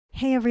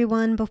Hey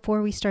everyone,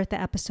 before we start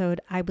the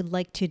episode, I would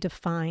like to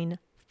define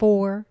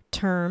 4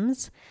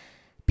 terms.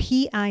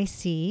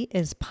 PIC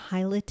is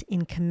pilot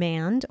in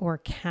command or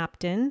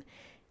captain.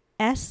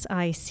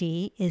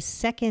 SIC is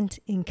second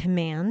in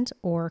command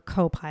or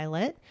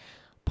co-pilot.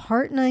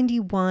 Part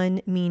 91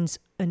 means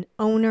an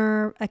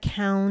owner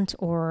account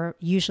or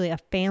usually a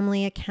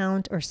family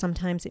account, or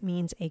sometimes it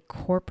means a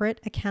corporate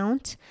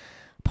account.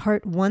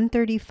 Part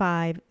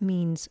 135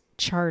 means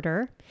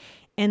charter.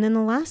 And then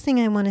the last thing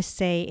I want to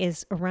say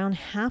is around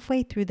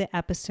halfway through the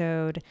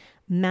episode,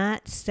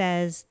 Matt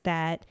says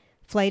that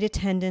flight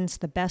attendants,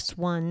 the best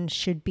one,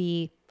 should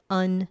be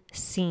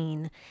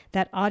unseen.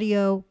 That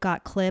audio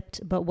got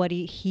clipped, but what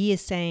he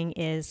is saying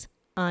is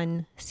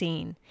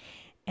unseen.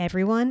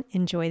 Everyone,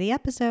 enjoy the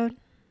episode.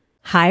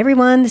 Hi,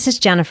 everyone. This is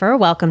Jennifer.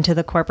 Welcome to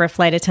the Corporate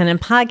Flight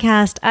Attendant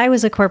Podcast. I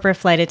was a corporate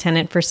flight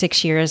attendant for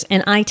 6 years,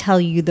 and I tell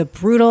you the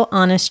brutal,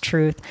 honest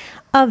truth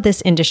of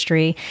this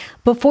industry.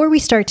 Before we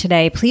start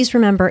today, please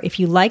remember, if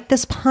you like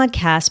this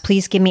podcast,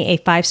 please give me a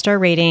 5-star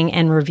rating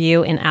and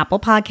review in Apple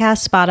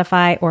Podcasts,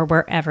 Spotify, or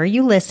wherever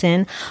you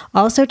listen.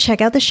 Also,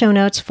 check out the show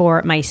notes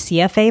for my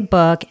CFA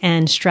book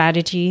and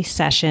strategy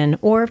session,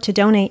 or to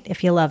donate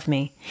if you love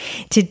me.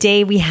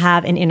 Today, we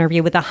have an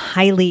interview with a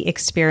highly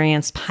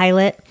experienced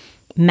pilot.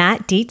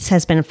 Matt Dietz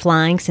has been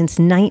flying since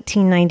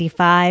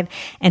 1995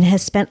 and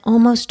has spent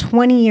almost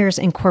 20 years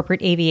in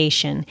corporate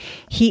aviation.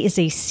 He is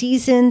a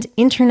seasoned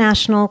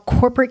international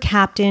corporate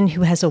captain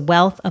who has a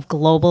wealth of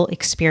global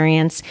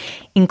experience,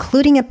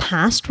 including a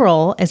past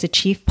role as a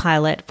chief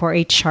pilot for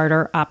a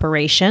charter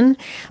operation.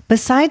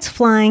 Besides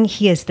flying,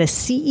 he is the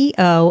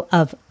CEO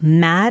of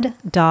Mad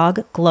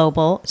Dog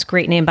Global. It's a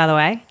great name, by the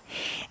way.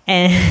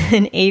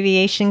 An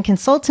aviation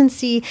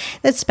consultancy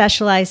that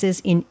specializes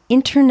in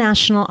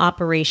international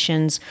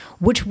operations,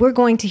 which we're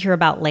going to hear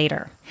about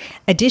later.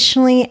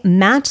 Additionally,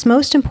 Matt's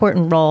most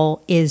important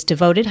role is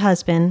devoted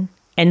husband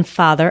and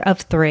father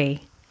of 3.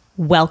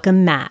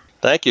 Welcome, Matt.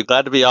 Thank you.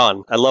 Glad to be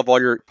on. I love all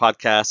your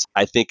podcasts.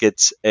 I think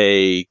it's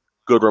a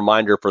good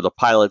reminder for the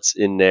pilots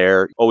in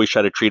there. Always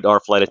try to treat our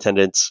flight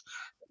attendants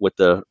with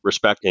the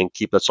respect and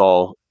keep us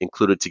all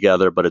included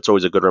together, but it's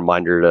always a good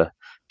reminder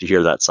to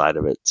hear that side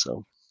of it.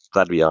 So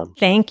glad to be on.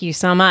 Thank you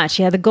so much.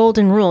 Yeah, the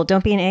golden rule,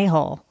 don't be an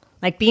a-hole.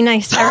 Like, be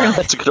nice to everyone.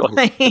 That's a good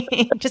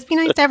one. Just be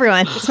nice to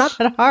everyone. It's not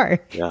that hard.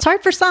 Yeah. It's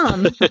hard for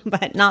some,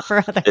 but not for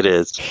others. It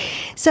is.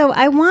 So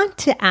I want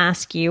to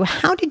ask you,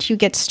 how did you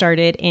get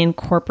started in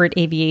corporate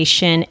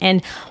aviation,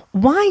 and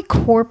why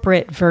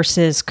corporate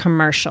versus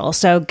commercial?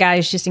 So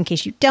guys, just in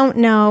case you don't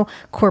know,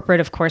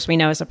 corporate, of course, we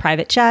know is the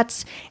private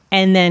jets,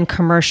 and then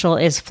commercial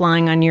is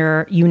flying on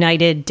your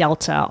United,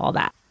 Delta, all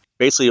that.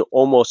 Basically,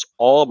 almost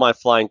all of my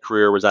flying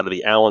career was out of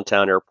the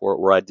Allentown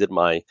Airport, where I did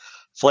my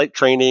flight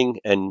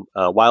training. And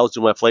while I was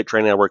doing my flight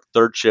training, I worked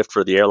third shift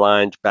for the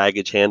airlines,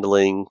 baggage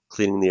handling,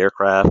 cleaning the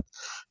aircraft.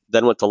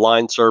 Then went to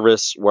line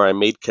service, where I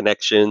made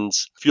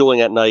connections, fueling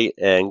at night,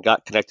 and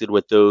got connected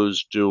with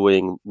those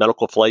doing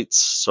medical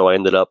flights. So I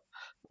ended up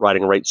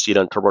riding right seat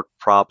on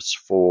turboprops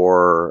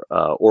for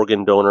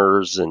organ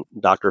donors and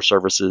doctor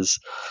services.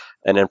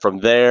 And then from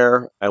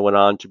there, I went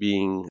on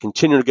to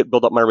continuing to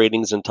build up my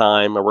ratings in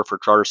time. I worked for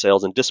charter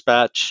sales and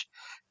dispatch.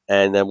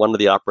 And then one of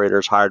the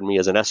operators hired me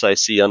as an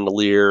SIC on the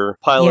Lear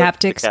pilot. You have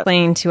to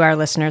explain to our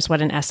listeners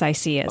what an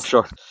SIC is.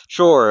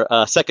 Sure.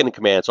 Second in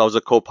command. So I was a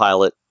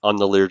co-pilot on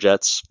the Lear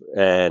jets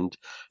and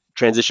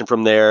transitioned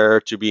from there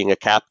to being a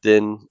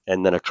captain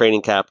and then a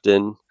training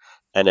captain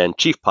and then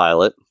chief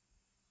pilot.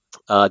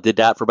 Did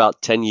that for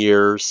about 10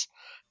 years.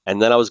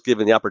 And then I was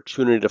given the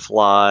opportunity to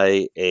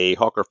fly a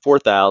Hawker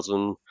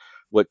 4000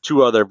 with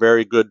 2 other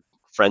very good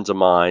friends of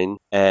mine.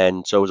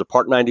 And so it was a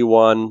Part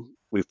 91.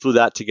 We flew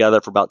that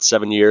together for about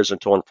 7 years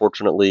until,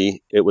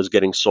 unfortunately, it was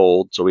getting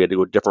sold. So we had to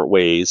go different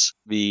ways.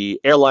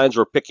 The airlines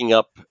were picking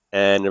up,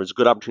 and there was a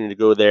good opportunity to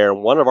go there.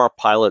 And one of our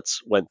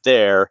pilots went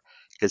there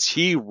because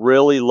he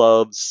really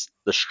loves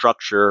the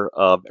structure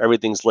of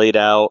everything's laid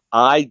out.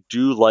 I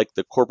do like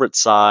the corporate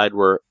side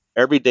where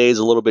every day is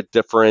a little bit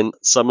different.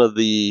 Some of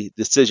the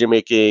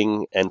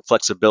decision-making and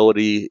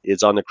flexibility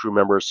is on the crew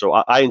members. So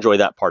I enjoy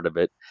that part of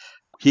it.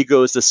 He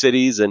goes to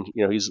cities and,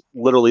 he's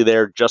literally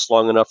there just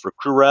long enough for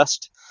crew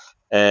rest,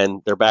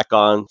 and they're back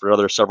on for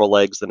another several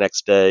legs the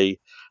next day.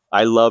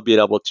 I love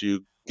being able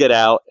to get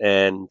out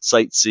and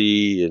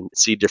sightsee and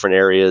see different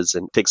areas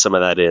and take some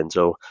of that in.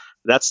 So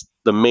that's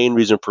the main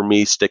reason for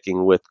me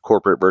sticking with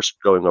corporate versus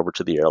going over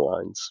to the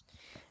airlines.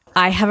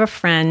 I have a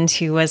friend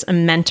who was a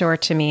mentor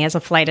to me as a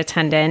flight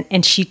attendant,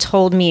 and she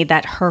told me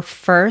that her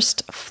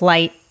first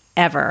flight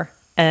ever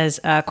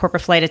as a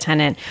corporate flight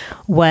attendant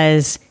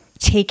was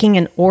taking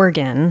an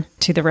organ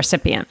to the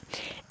recipient.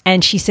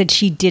 And she said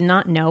she did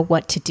not know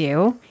what to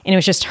do. And it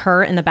was just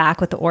her in the back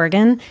with the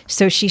organ.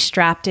 So she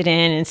strapped it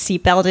in and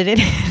seatbelted it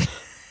in.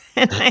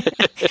 And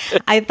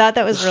I thought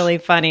that was really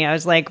funny. I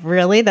was like,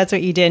 really? That's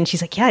what you did? And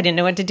she's like, yeah, I didn't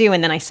know what to do.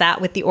 And then I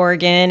sat with the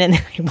organ and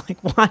I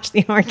like watched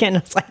the organ. I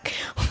was like,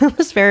 well, that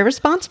was very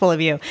responsible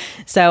of you.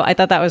 So I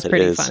thought that was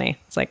pretty funny.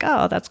 It's like,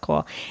 oh, that's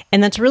cool.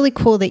 And that's really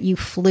cool that you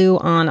flew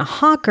on a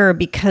Hawker,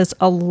 because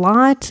a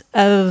lot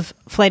of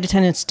flight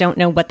attendants don't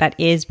know what that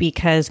is,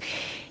 because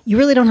you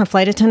really don't have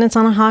flight attendants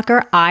on a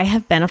Hawker. I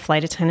have been a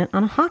flight attendant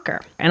on a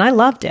Hawker and I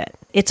loved it.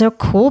 It's a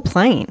cool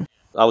plane.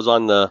 I was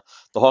on the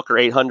Hawker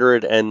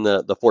 800 and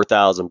the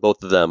 4000,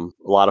 both of them.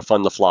 A lot of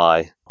fun to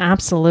fly.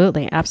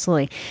 Absolutely.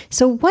 Absolutely.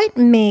 So what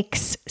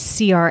makes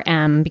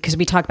CRM, because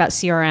we talk about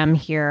CRM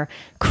here,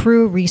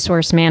 crew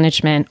resource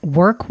management,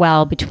 work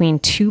well between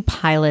two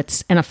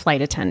pilots and a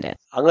flight attendant?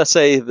 I'm going to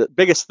say the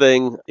biggest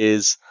thing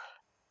is,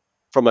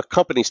 from a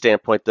company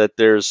standpoint, that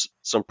there's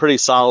some pretty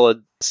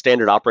solid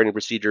standard operating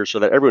procedures so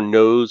that everyone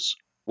knows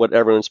what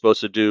everyone's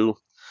supposed to do,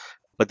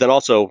 but then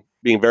also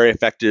being very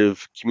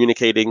effective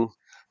communicating,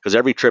 because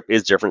every trip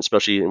is different,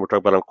 especially when we're talking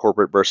about on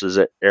corporate versus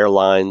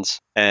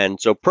airlines. And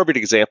so perfect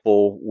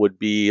example would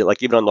be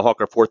like even on the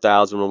Hawker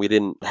 4000, when we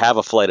didn't have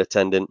a flight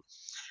attendant,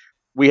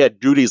 we had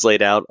duties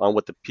laid out on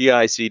what the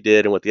PIC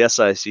did and what the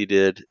SIC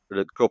did, or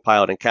the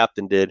co-pilot and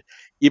captain did.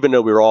 Even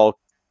though we were all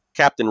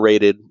captain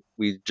rated,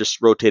 we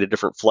just rotated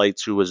different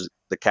flights who was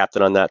the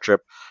captain on that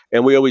trip.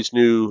 And we always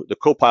knew the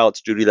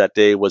co-pilot's duty that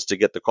day was to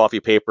get the coffee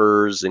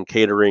papers and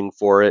catering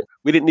for it.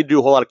 We didn't need to do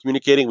a whole lot of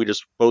communicating. We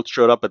just both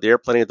showed up at the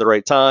airplane at the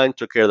right time,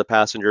 took care of the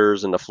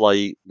passengers and the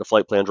flight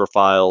plans were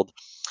filed.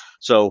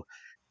 So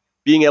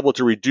being able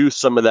to reduce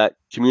some of that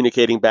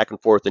communicating back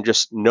and forth and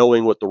just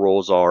knowing what the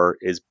roles are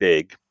is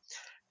big.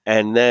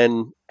 And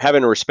then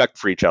having a respect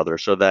for each other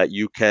so that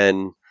you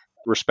can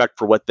respect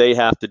for what they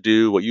have to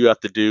do, what you have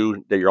to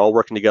do, that you're all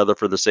working together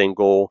for the same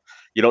goal.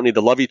 You don't need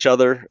to love each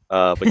other,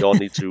 but you all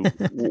need to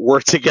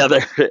work together,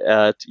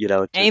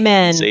 to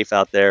Amen. Be safe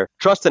out there.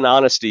 Trust and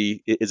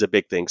honesty is a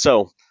big thing.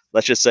 So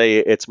let's just say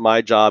it's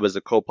my job as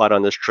a co-pilot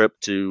on this trip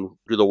to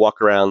do the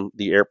walk around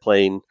the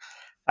airplane.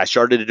 I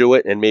started to do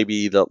it and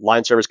maybe the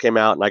line service came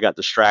out and I got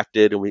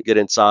distracted and we get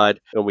inside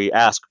and we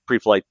ask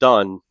pre-flight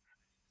done.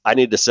 I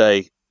need to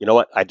say, you know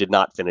what, I did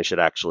not finish it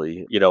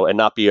actually, and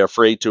not be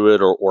afraid to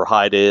it or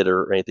hide it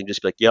or anything.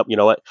 Just be like, yep, you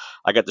know what,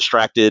 I got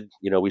distracted.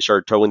 We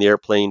started towing the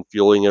airplane,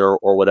 fueling it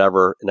or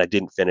whatever, and I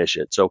didn't finish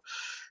it. So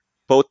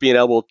both being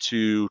able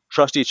to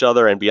trust each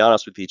other and be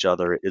honest with each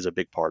other is a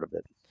big part of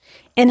it.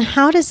 And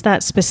how does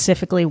that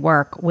specifically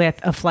work with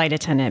a flight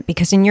attendant?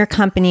 Because in your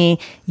company,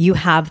 you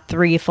have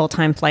 3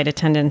 full-time flight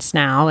attendants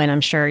now, and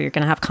I'm sure you're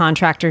going to have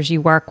contractors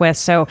you work with.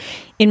 So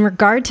in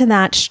regard to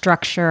that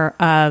structure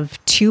of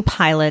 2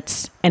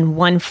 pilots and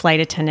 1 flight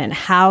attendant,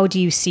 how do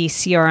you see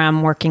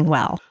CRM working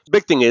well? The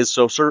big thing is,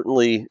 so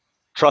certainly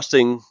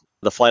trusting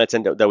the flight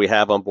attendant that we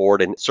have on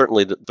board, and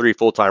certainly the 3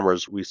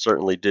 full-timers, we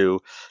certainly do,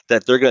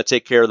 that they're going to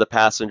take care of the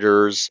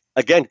passengers.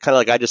 Again, kind of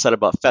like I just said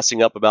about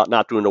fessing up about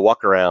not doing the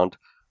walk around.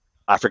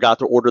 I forgot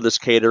to order this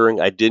catering.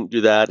 I didn't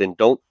do that. And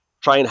don't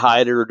try and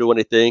hide it or do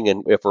anything.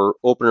 And if we're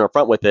open and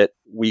upfront with it,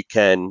 we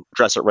can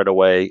address it right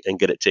away and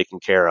get it taken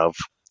care of.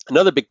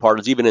 Another big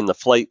part is even in the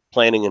flight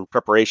planning and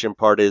preparation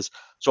part is,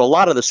 so a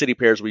lot of the city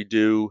pairs we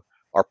do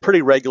are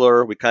pretty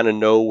regular. We kind of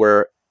know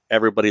where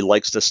everybody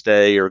likes to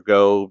stay or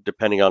go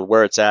depending on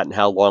where it's at and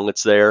how long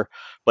it's there.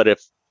 But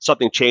if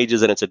something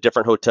changes and it's a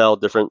different hotel,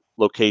 different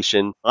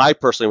location, I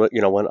personally,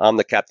 when I'm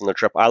the captain of the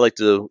trip, I like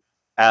to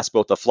ask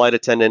both the flight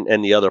attendant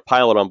and the other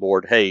pilot on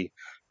board, hey, do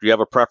you have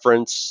a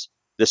preference?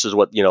 This is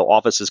what,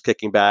 office is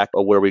kicking back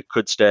or where we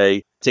could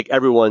stay. Take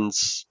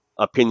everyone's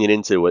opinion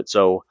into it.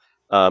 So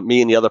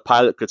me and the other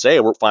pilot could say, hey,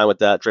 we're fine with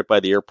that. It's right by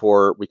the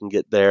airport. We can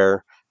get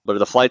there. But if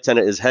the flight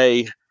attendant is,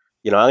 hey,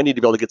 I need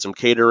to be able to get some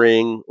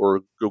catering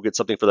or go get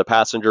something for the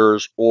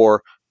passengers,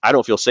 or I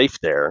don't feel safe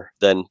there,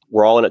 then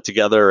we're all in it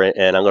together.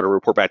 And I'm going to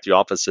report back to the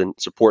office and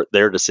support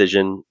their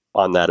decision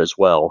on that as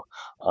well,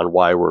 on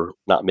why we're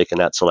not making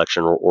that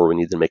selection or we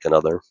need to make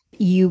another.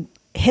 You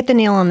hit the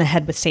nail on the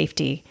head with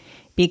safety,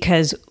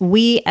 because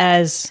we,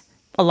 as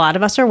a lot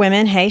of us are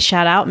women, hey,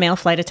 shout out male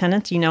flight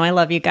attendants. I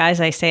love you guys.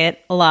 I say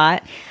it a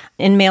lot.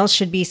 And males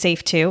should be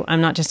safe too.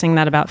 I'm not just saying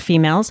that about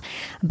females,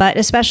 but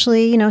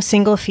especially,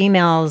 single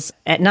females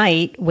at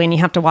night when you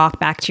have to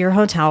walk back to your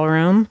hotel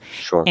room.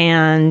 Sure.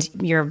 And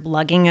you're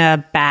lugging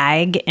a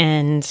bag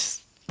and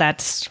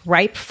that's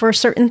ripe for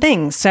certain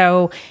things.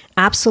 So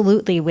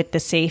absolutely with the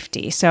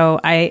safety. So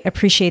I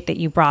appreciate that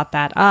you brought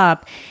that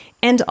up.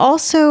 And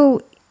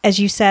also, as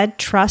you said,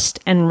 trust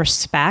and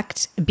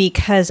respect,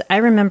 because I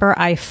remember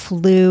I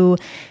flew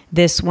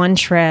this one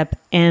trip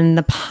and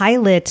the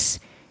pilots,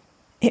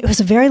 it was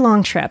a very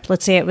long trip.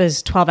 Let's say it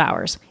was 12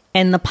 hours.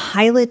 And the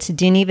pilots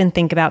didn't even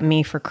think about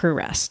me for crew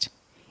rest.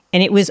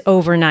 And it was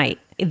overnight.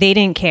 They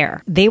didn't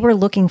care. They were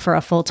looking for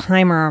a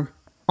full-timer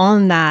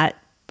on that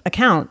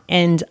account.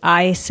 And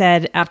I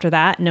said after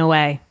that, no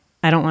way,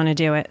 I don't want to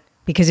do it.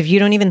 Because if you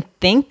don't even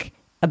think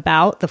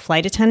about the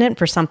flight attendant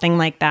for something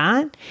like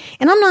that,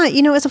 and I'm not,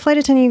 as a flight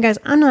attendant, you guys,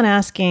 I'm not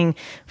asking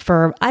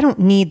for, I don't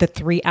need the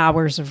 3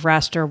 hours of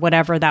rest or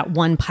whatever that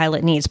one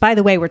pilot needs. By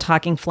the way, we're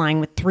talking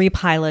flying with 3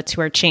 pilots who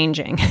are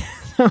changing.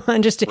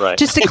 Right.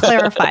 just to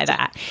clarify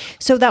that.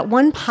 So that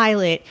one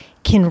pilot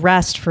can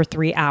rest for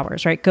 3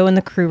 hours, right? Go in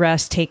the crew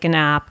rest, take a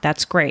nap.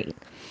 That's great.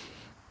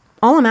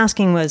 All I'm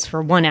asking was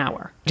for 1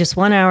 hour, just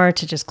 1 hour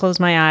to just close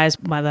my eyes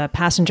while the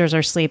passengers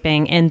are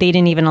sleeping. And they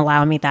didn't even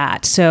allow me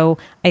that. So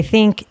I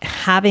think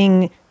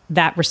having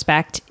that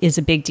respect is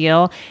a big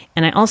deal.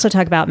 And I also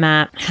talk about,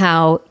 Matt,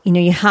 how,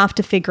 you have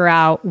to figure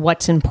out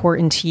what's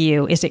important to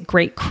you. Is it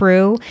great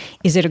crew?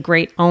 Is it a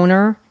great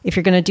owner? If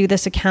you're going to do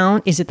this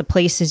account, is it the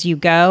places you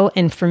go?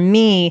 And for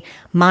me,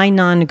 my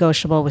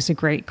non-negotiable was a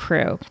great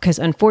crew, because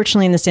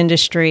unfortunately in this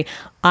industry,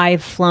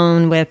 I've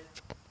flown with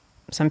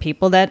some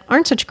people that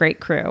aren't such great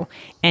crew.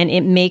 And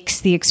it makes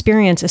the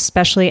experience,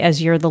 especially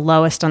as you're the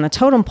lowest on the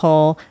totem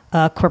pole,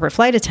 corporate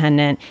flight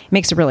attendant, it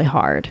makes it really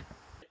hard.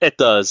 It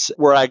does.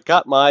 Where I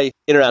got my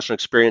international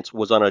experience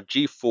was on a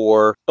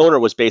G4. Owner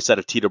was based out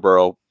of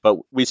Teterboro, but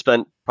we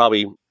spent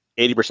probably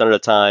 80% of the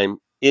time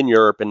in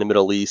Europe and the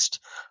Middle East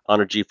on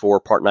a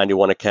G4 Part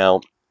 91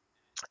 account.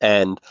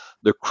 And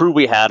the crew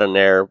we had in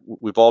there,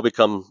 we've all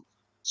become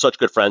such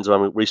good friends. I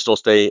mean, we still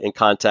stay in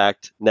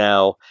contact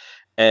now.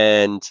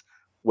 And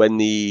when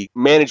the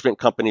management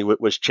company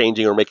was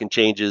changing or making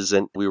changes,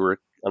 and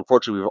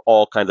unfortunately, we've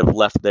all kind of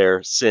left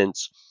there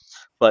since.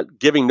 But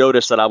giving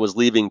notice that I was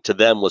leaving to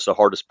them was the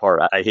hardest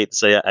part. I hate to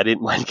say it, I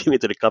didn't mind giving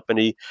it to the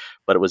company,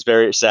 but it was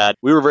very sad.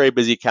 We were a very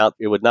busy account.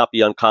 It would not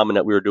be uncommon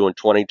that we were doing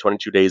 20,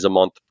 22 days a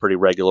month, pretty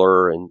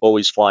regular, and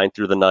always flying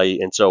through the night.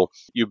 And so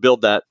you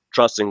build that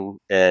trust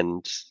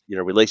and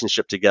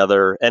relationship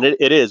together. And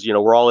it is,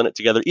 we're all in it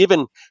together.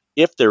 Even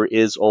if there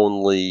is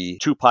only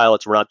 2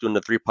 pilots, we're not doing the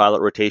 3 pilot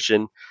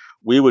rotation,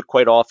 we would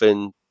quite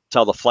often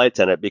tell the flight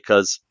attendant,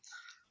 because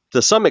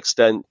to some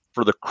extent,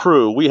 for the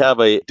crew, we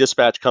have a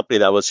dispatch company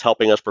that was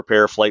helping us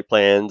prepare flight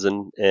plans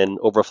and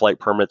overflight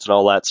permits and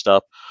all that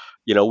stuff.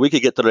 We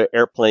could get to the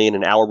airplane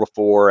an hour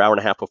before, hour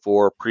and a half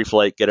before,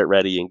 pre-flight, get it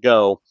ready and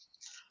go.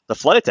 The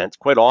flight attendants,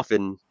 quite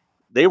often,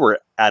 they were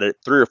at it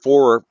 3 or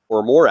 4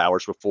 or more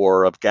hours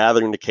before, of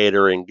gathering the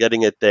catering,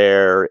 getting it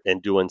there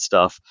and doing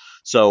stuff.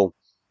 So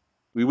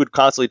we would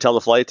constantly tell the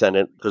flight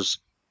attendant, because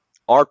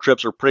our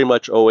trips are pretty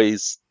much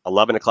always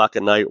 11 o'clock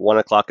at night, 1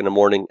 o'clock in the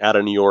morning out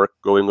of New York,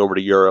 going over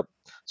to Europe.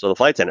 So the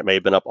flight attendant may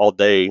have been up all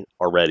day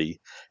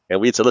already.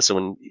 And we'd say, listen,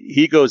 when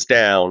he goes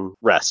down,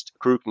 rest.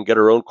 Crew can get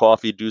her own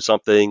coffee, do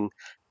something.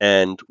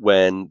 And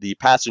when the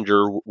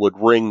passenger would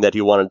ring that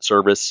he wanted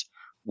service,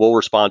 we'll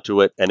respond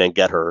to it and then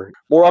get her.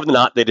 More often than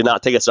not, they did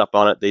not take us up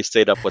on it. They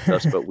stayed up with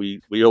us, but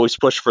we always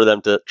push for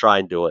them to try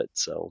and do it.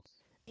 So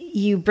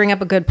you bring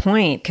up a good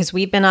point, because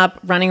we've been up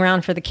running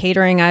around for the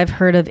catering. I've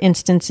heard of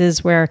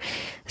instances where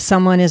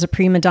someone is a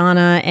prima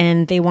donna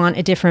and they want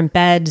a different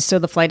bed, so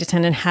the flight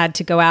attendant had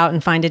to go out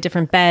and find a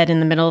different bed in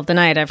the middle of the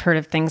night. I've heard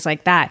of things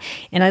like that.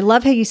 And I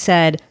love how you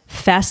said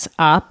fess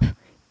up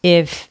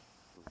if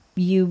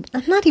you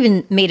not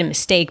even made a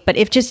mistake, but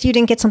if just you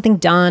didn't get something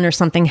done or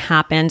something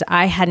happened.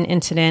 I had an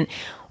incident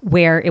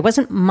where it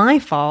wasn't my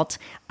fault.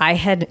 I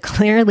had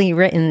clearly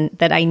written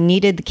that I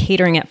needed the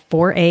catering at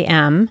 4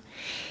 a.m.,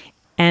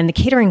 and the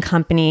catering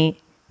company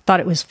thought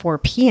it was 4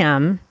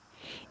 p.m.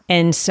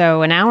 And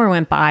so an hour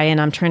went by and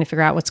I'm trying to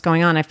figure out what's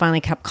going on. I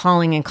finally kept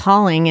calling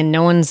and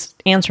no one's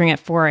answering at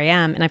 4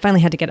 a.m. And I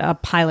finally had to get a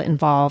pilot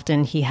involved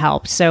and he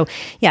helped. So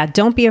yeah,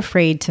 don't be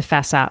afraid to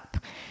fess up.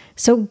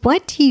 So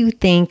what do you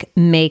think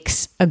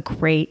makes a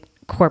great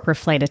corporate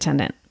flight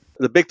attendant?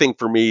 The big thing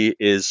for me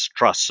is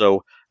trust.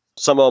 So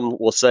some of them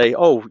will say,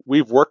 oh,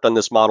 we've worked on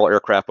this model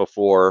aircraft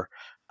before.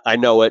 I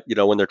know it,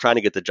 when they're trying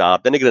to get the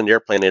job. Then they get on the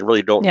airplane, they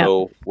really don't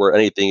know where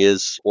anything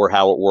is or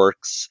how it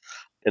works.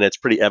 And it's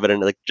pretty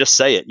evident. Like, just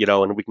say it,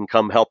 and we can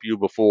come help you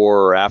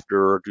before or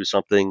after or do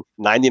something.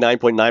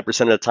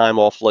 99.9% of the time,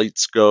 all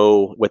flights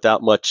go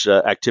without much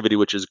activity,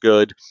 which is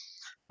good.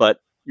 But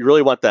you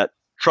really want that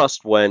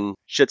trust when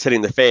shit's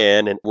hitting the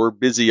fan and we're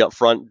busy up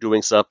front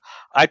doing stuff.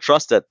 I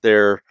trust that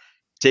they're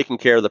taking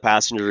care of the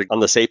passenger on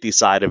the safety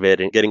side of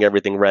it and getting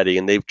everything ready.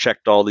 And they've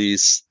checked all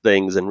these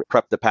things and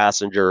prepped the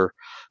passenger.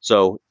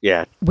 So,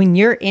 yeah. When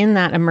you're in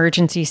that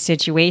emergency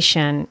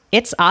situation,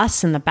 it's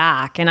us in the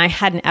back. And I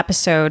had an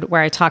episode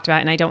where I talked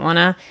about, and I don't want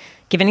to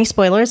give any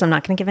spoilers. I'm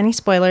not going to give any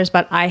spoilers,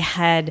 but I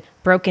had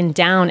broken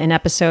down an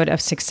episode of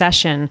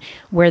Succession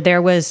where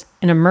there was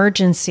an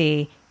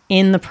emergency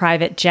in the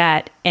private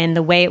jet, and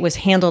the way it was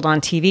handled on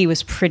TV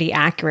was pretty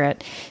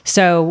accurate.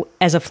 So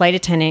as a flight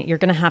attendant, you're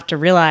going to have to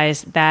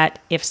realize that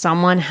if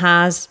someone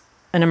has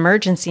an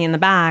emergency in the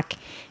back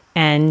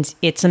and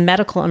it's a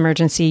medical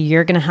emergency,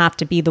 you're going to have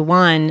to be the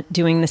one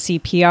doing the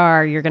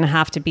CPR. You're going to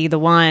have to be the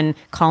one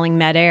calling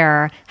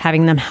MedAir,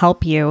 having them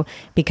help you,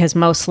 because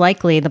most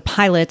likely the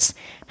pilots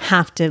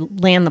have to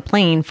land the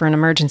plane for an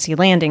emergency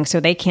landing, so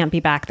they can't be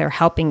back there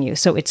helping you.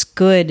 So it's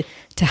good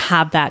to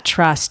have that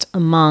trust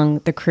among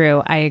the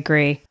crew. I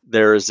agree.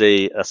 There's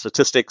a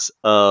statistics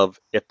of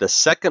if the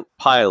second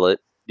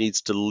pilot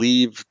needs to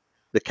leave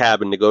the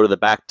cabin to go to the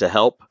back to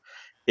help,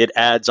 it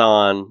adds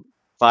on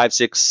 5,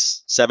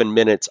 6, 7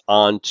 minutes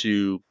on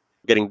to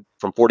getting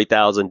from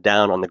 40,000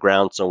 down on the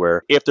ground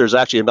somewhere. If there's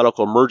actually a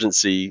medical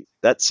emergency,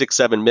 that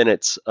 6-7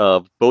 minutes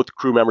of both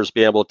crew members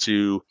being able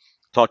to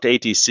talk to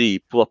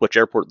ATC, pull up which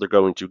airport they're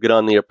going to, get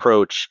on the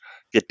approach,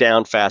 get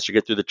down faster,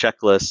 get through the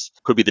checklist,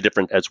 could be the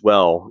difference as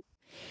well.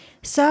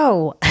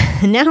 So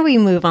now we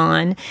move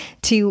on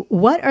to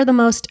what are the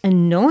most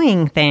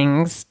annoying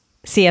things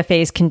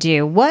CFAs can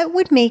do? What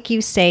would make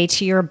you say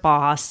to your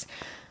boss,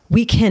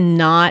 we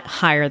cannot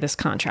hire this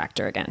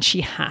contractor again.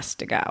 She has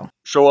to go.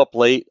 Show up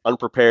late,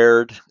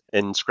 unprepared,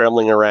 and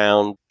scrambling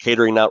around,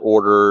 catering not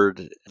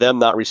ordered, them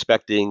not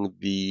respecting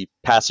the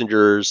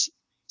passengers'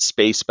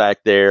 space back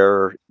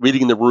there,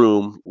 reading the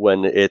room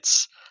when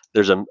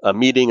there's a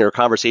meeting or a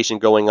conversation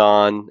going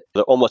on,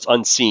 they're almost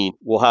unseen.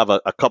 We'll have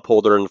a cup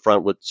holder in the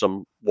front with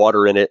some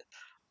water in it.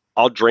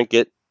 I'll drink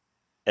it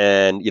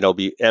and,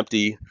 be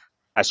empty.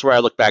 I swear I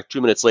look back 2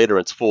 minutes later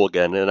and it's full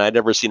again. And I'd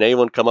never seen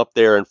anyone come up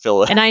there and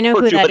fill it. And I know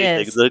who that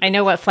is. I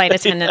know what flight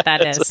attendant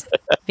that is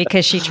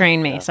because she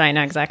trained me. So I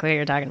know exactly what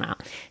you're talking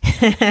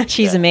about.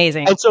 She's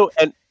amazing.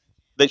 And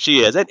that she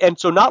is. And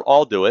so not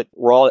all do it.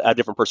 We're all at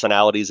different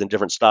personalities and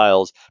different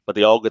styles, but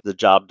they all get the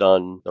job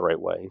done the right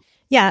way.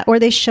 Yeah, or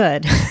they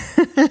should.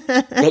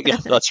 Yeah,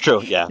 that's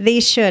true. Yeah. They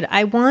should.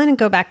 I want to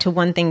go back to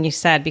one thing you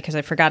said because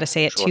I forgot to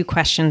say it 2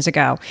 questions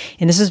ago.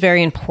 And this is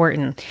very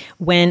important.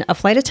 When a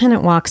flight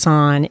attendant walks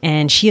on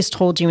and she has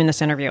told you in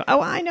this interview, oh,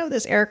 I know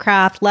this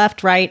aircraft,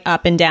 left, right,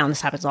 up and down.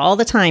 This happens all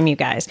the time, you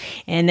guys.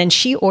 And then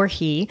she or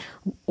he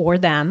or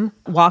them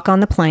walk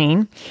on the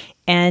plane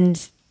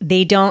and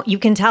you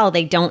can tell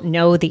they don't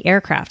know the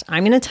aircraft.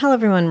 I'm going to tell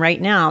everyone right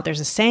now, there's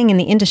a saying in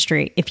the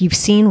industry, if you've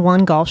seen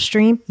one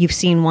Gulfstream, you've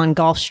seen one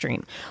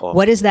Gulfstream. Oh.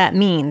 What does that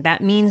mean? That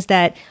means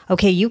that,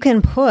 okay, you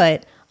can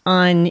put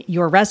on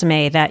your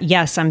resume that,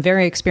 yes, I'm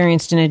very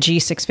experienced in a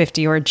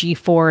G650 or a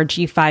G4 or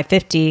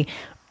G550.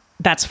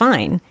 That's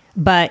fine.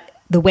 But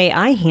the way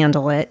I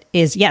handle it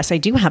is, yes, I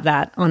do have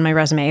that on my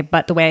resume,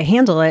 but the way I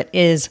handle it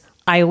is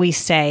I always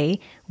say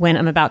when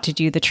I'm about to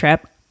do the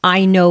trip,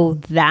 I know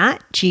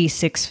that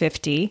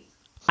G650.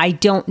 I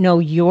don't know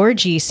your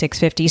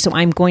G650, so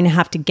I'm going to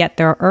have to get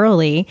there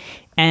early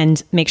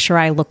and make sure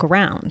I look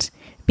around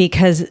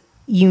because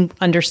you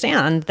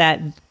understand that,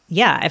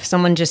 yeah, if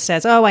someone just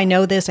says, oh, I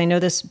know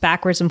this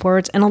backwards and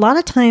forwards, and a lot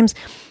of times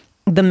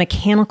the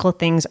mechanical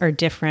things are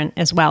different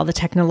as well. The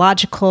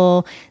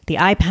technological, the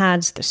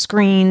iPads, the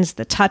screens,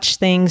 the touch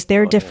things,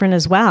 they're different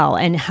as well.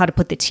 And how to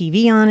put the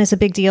TV on is a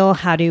big deal.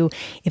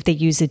 If they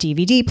use a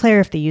DVD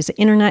player, if they use the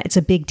internet, it's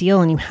a big deal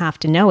and you have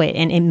to know it.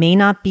 And it may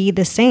not be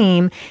the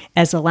same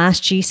as the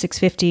last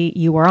G650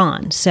 you were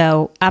on.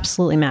 So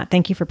absolutely, Matt,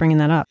 thank you for bringing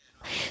that up.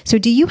 So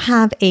do you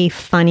have a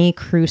funny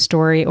crew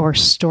story or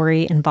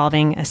story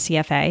involving a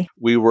CFA?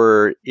 We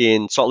were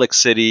in Salt Lake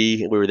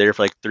City. We were there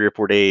for like 3 or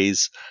 4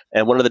 days.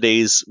 And one of the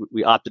days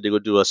we opted to go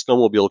do a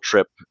snowmobile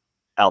trip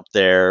out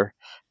there.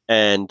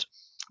 And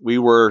we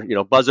were,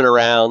 buzzing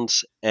around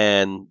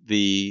and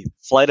the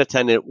flight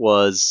attendant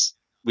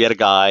we had a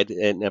guide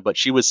but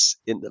she was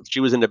in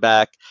the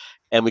back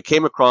and we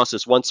came across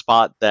this one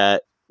spot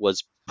that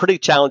was pretty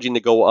challenging to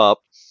go up.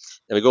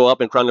 And we go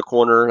up and around the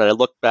corner, and I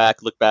look back,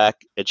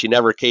 and she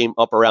never came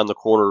up around the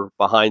corner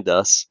behind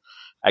us.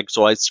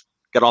 So I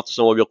got off the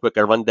snowmobile quick.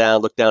 I run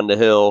down, look down the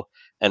hill,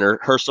 and her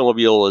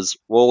snowmobile is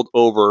rolled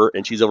over,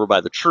 and she's over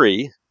by the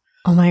tree.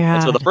 Oh, my God.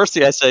 And so the first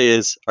thing I say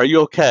is, are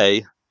you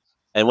okay?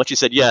 And when she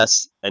said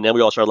yes, and then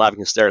we all started laughing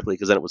hysterically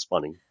because then it was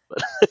funny.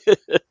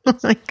 Oh,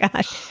 my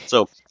gosh.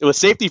 So it was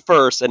safety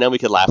first, and then we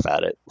could laugh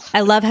at it.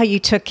 I love how you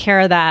took care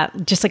of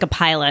that, just like a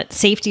pilot.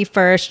 Safety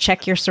first,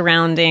 check your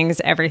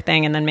surroundings,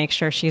 everything, and then make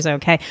sure she's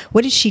okay.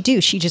 What did she do?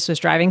 She just was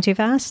driving too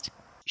fast?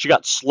 She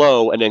got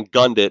slow and then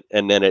gunned it,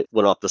 and then it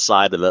went off the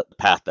side of the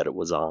path that it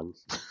was on.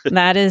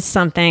 That is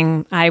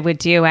something I would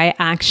do. I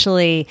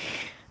actually,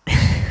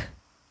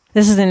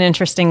 this is an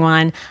interesting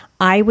one.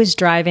 I was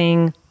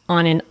driving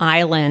on an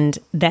island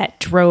that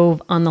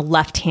drove on the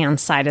left-hand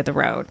side of the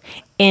road.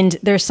 And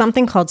there's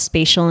something called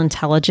spatial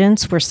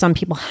intelligence where some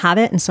people have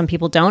it and some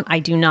people don't. I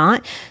do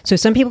not. So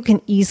some people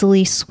can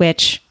easily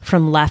switch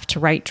from left to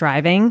right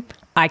driving.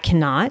 I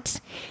cannot.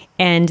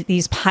 And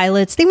these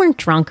pilots, they weren't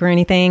drunk or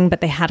anything,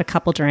 but they had a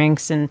couple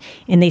drinks and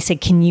they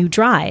said, can you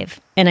drive?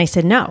 And I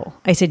said, no.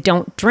 I said,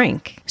 don't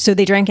drink. So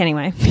they drank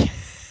anyway.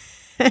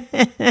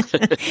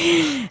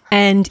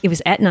 And it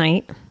was at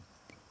night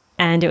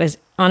and it was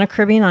on a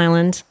Caribbean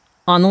island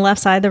on the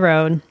left side of the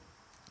road.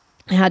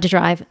 I had to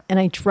drive and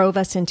I drove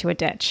us into a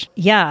ditch.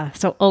 Yeah.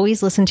 So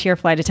always listen to your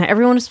flight attendant.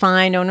 Everyone was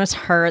fine. No one was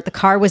hurt. The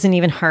car wasn't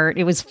even hurt.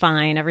 It was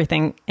fine.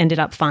 Everything ended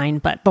up fine.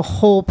 But the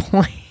whole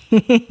point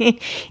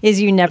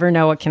is you never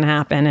know what can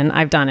happen. And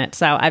I've done it.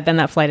 So I've been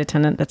that flight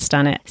attendant that's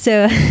done it.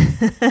 So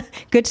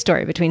good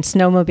story between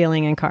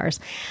snowmobiling and cars.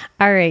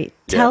 All right.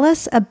 Yeah. Tell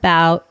us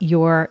about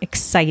your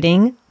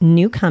exciting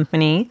new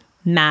company,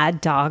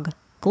 Mad Dog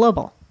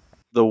Global.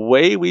 The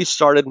way we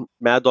started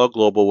Mad Dog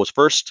Global was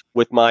first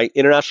with my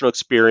international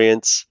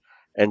experience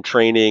and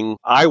training.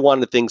 I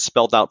wanted things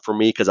spelled out for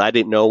me because I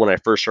didn't know when I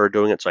first started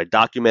doing it. So I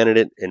documented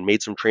it and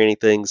made some training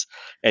things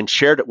and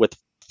shared it with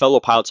fellow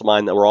pilots of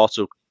mine that were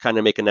also kind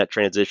of making that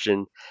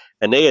transition.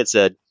 And they had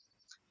said,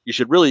 you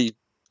should really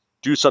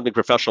do something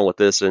professional with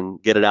this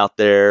and get it out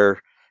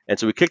there. And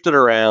so we kicked it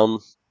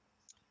around,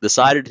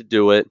 decided to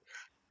do it.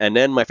 And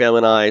then my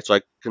family and so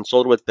I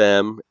consulted with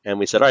them and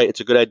we said, all right, it's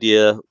a good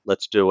idea.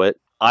 Let's do it.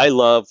 I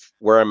love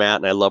where I'm at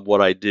and I love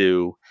what I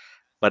do.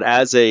 But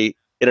as a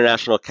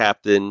international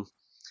captain,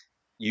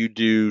 you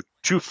do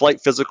 2 flight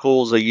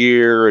physicals a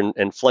year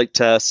and flight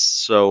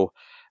tests. So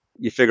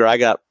you figure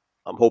I'm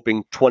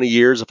hoping 20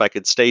 years if I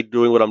could stay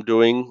doing what I'm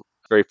doing.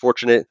 Very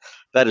fortunate.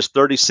 That is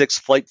 36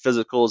 flight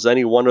physicals,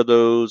 any one of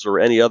those or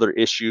any other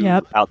issue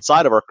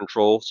outside of our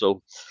control.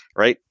 So,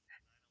 right,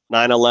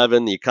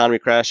 9/11, the economy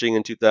crashing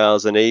in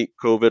 2008,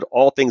 COVID,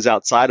 all things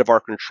outside of our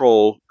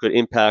control could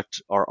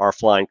impact our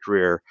flying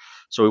career.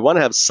 So we want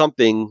to have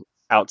something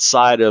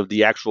outside of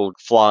the actual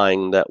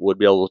flying that would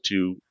be able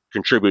to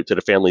contribute to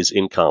the family's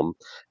income.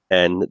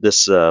 And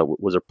this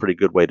was a pretty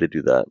good way to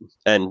do that.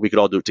 And we could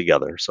all do it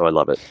together. So I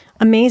love it.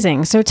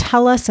 Amazing. So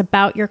tell us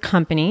about your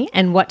company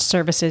and what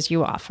services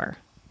you offer.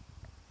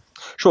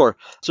 Sure.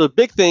 So the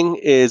big thing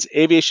is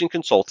aviation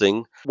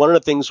consulting. One of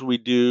the things we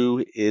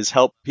do is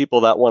help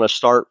people that want to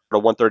start a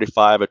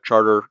 135, a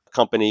charter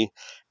company,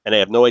 and they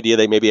have no idea.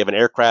 They maybe have an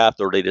aircraft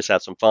or they just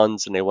have some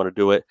funds and they want to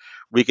do it.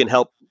 We can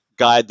help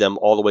guide them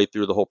all the way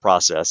through the whole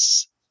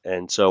process.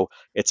 And so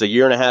it's a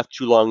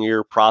 1.5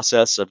 year, 2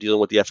 process of dealing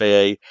with the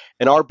FAA.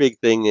 And our big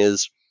thing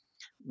is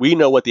we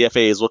know what the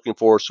FAA is looking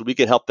for, so we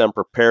can help them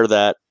prepare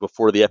that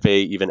before the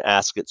FAA even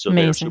asks it. So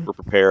they're super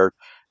prepared,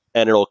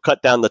 and it'll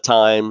cut down the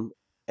time.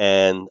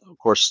 And of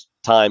course,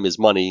 time is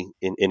money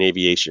in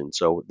aviation.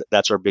 So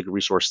that's our big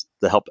resource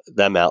to help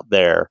them out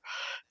there.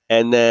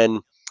 And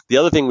then the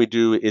other thing we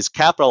do is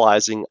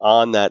capitalizing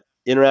on that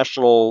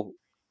international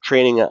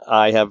training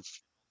I have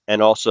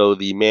and also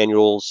the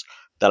manuals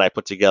that I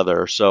put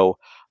together. So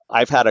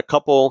I've had a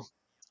couple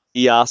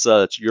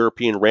EASA, it's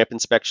European ramp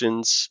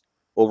inspections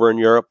over in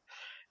Europe.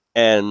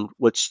 And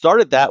what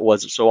started that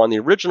was, so on the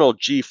original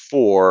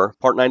G4,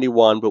 Part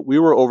 91, but we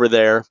were over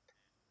there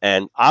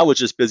and I was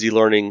just busy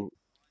learning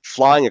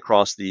flying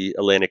across the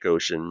Atlantic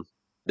Ocean.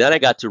 Then I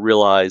got to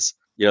realize,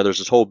 there's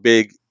this whole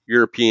big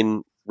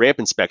European ramp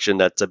inspection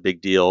that's a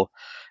big deal.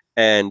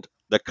 And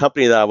the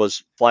company that I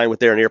was flying with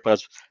there in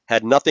airplanes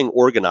had nothing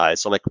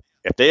organized. So I'm like,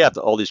 if they have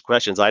all these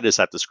questions, I just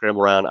have to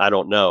scramble around. I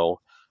don't know.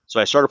 So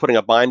I started putting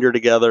a binder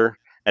together,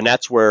 and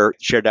that's where I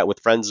shared that with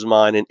friends of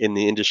mine in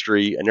the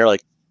industry. And they're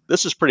like,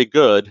 this is pretty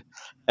good.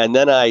 And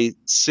then I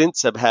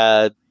since have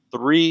had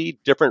 3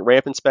 different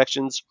ramp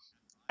inspections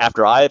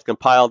after I have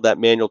compiled that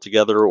manual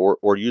together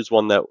or used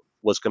one that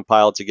was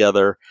compiled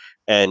together.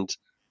 And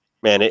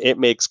man, it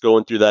makes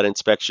going through that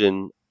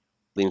inspection,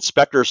 the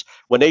inspectors,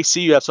 when they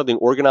see you have something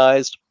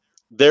organized,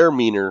 their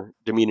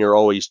demeanor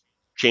always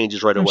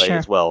changes right away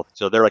as well.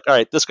 So they're like, all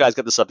right, this guy's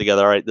got this stuff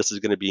together. All right, this is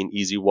going to be an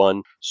easy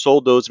one.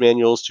 Sold those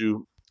manuals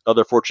to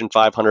other Fortune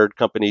 500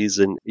 companies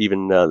and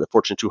even the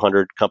Fortune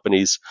 200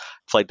 companies,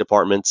 flight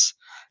departments.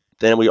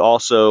 Then we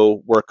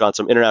also work on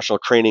some international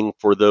training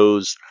for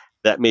those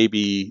that may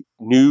be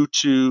new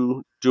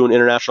to doing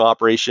international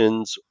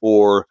operations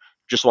or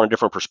just want a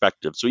different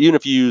perspective. So even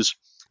if you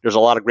there's a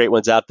lot of great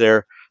ones out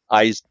there,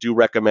 I do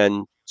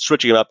recommend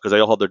switching them up because they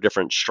all have their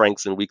different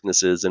strengths and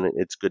weaknesses, and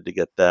it's good to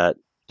get that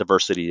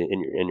diversity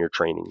in your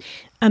training.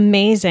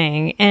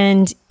 Amazing.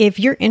 And if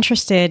you're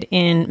interested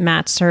in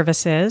Matt's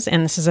services,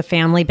 and this is a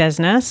family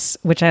business,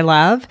 which I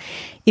love,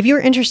 if you're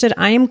interested,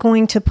 I am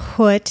going to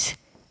put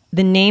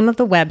the name of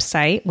the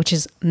website, which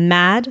is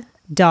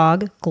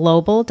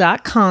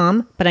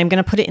maddogglobal.com, but I'm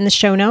going to put it in the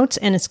show notes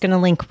and it's going to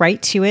link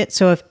right to it.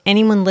 So if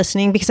anyone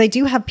listening, because I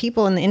do have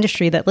people in the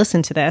industry that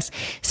listen to this,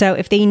 so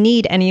if they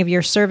need any of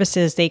your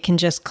services, they can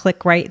just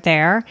click right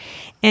there.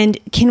 And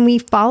can we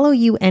follow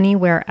you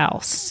anywhere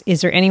else? Is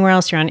there anywhere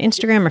else you're on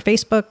Instagram or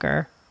Facebook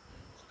or?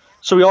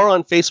 So we are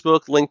on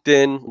Facebook,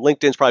 LinkedIn.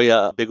 LinkedIn's probably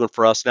a big one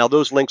for us. Now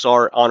those links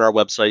are on our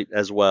website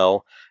as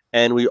well.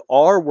 And we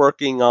are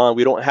working on,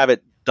 we don't have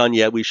it done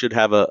yet. We should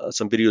have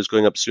some videos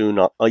going up soon,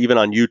 even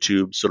on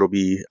YouTube. So it'll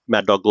be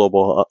Mad Dog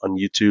Global on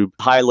YouTube,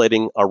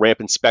 highlighting a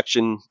ramp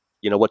inspection,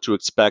 what to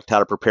expect, how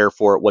to prepare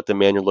for it, what the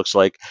manual looks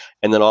like,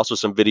 and then also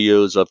some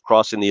videos of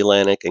crossing the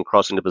Atlantic and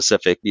crossing the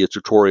Pacific, be a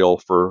tutorial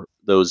for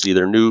those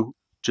either new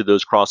to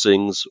those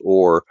crossings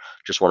or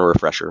just want a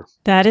refresher.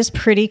 That is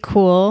pretty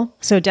cool.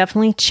 So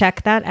definitely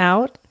check that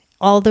out.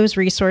 All those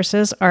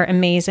resources are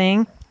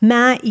amazing.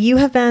 Matt, you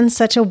have been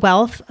such a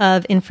wealth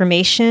of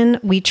information.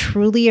 We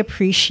truly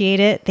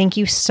appreciate it. Thank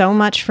you so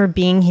much for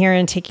being here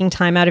and taking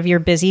time out of your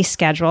busy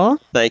schedule.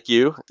 Thank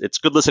you. It's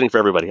good listening for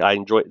everybody. I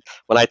enjoy it.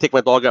 When I take my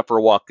dog out for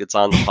a walk, it's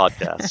on the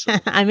podcast. So.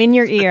 I'm in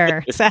your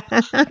ear.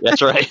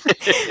 That's right.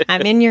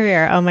 I'm in your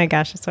ear. Oh my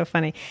gosh, it's so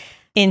funny.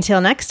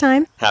 Until next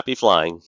time. Happy flying.